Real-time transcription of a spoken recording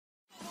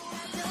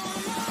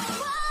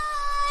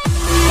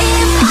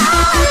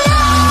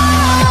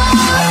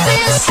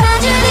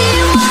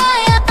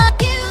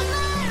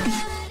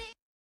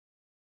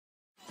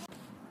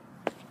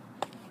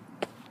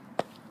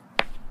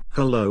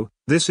Hello,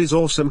 this is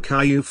Awesome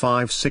Caillou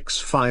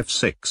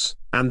 5656,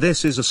 and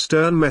this is a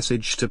stern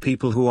message to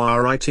people who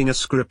are writing a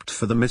script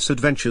for the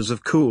misadventures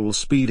of Cool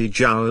Speedy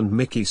Joe and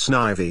Mickey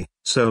Snivy.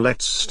 So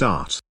let's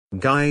start.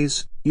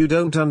 Guys, you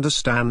don't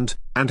understand,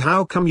 and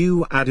how come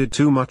you added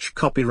too much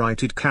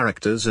copyrighted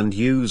characters and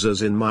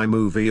users in my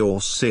movie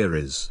or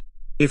series?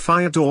 If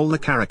I add all the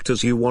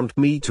characters you want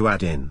me to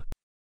add in,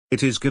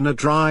 it is gonna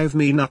drive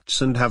me nuts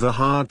and have a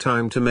hard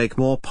time to make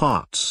more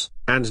parts.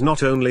 And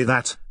not only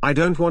that, I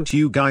don't want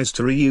you guys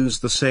to reuse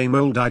the same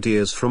old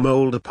ideas from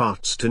older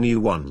parts to new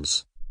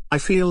ones. I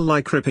feel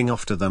like ripping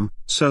off to them,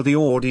 so the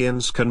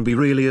audience can be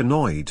really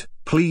annoyed.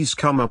 Please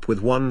come up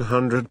with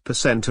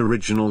 100%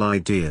 original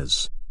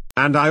ideas.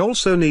 And I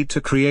also need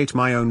to create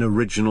my own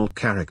original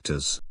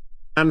characters.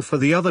 And for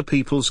the other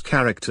people's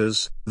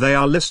characters, they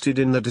are listed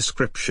in the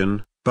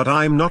description, but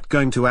I'm not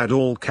going to add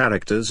all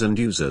characters and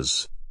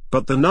users.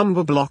 But the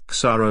number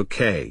blocks are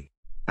okay.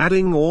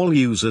 Adding all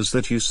users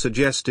that you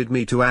suggested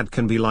me to add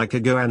can be like a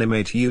Go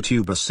Animate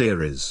YouTuber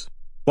series.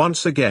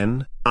 Once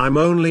again, I'm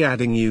only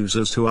adding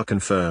users who are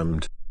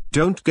confirmed.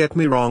 Don't get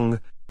me wrong,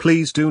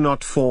 please do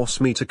not force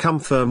me to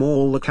confirm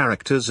all the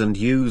characters and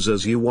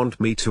users you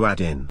want me to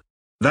add in.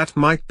 That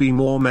might be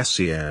more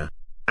messier.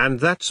 And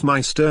that's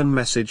my stern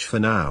message for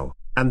now.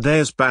 And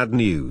there's bad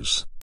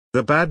news.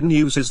 The bad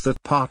news is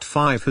that part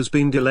 5 has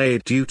been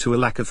delayed due to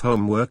a lack of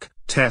homework,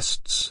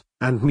 tests,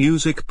 and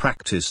music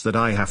practice that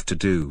I have to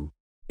do.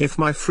 If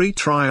my free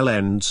trial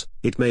ends,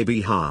 it may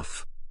be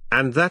half.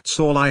 And that's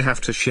all I have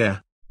to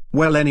share.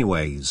 Well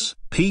anyways,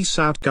 peace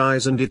out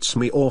guys, and it's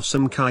me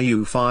Awesome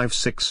Caillou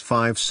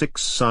 5656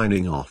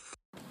 signing off.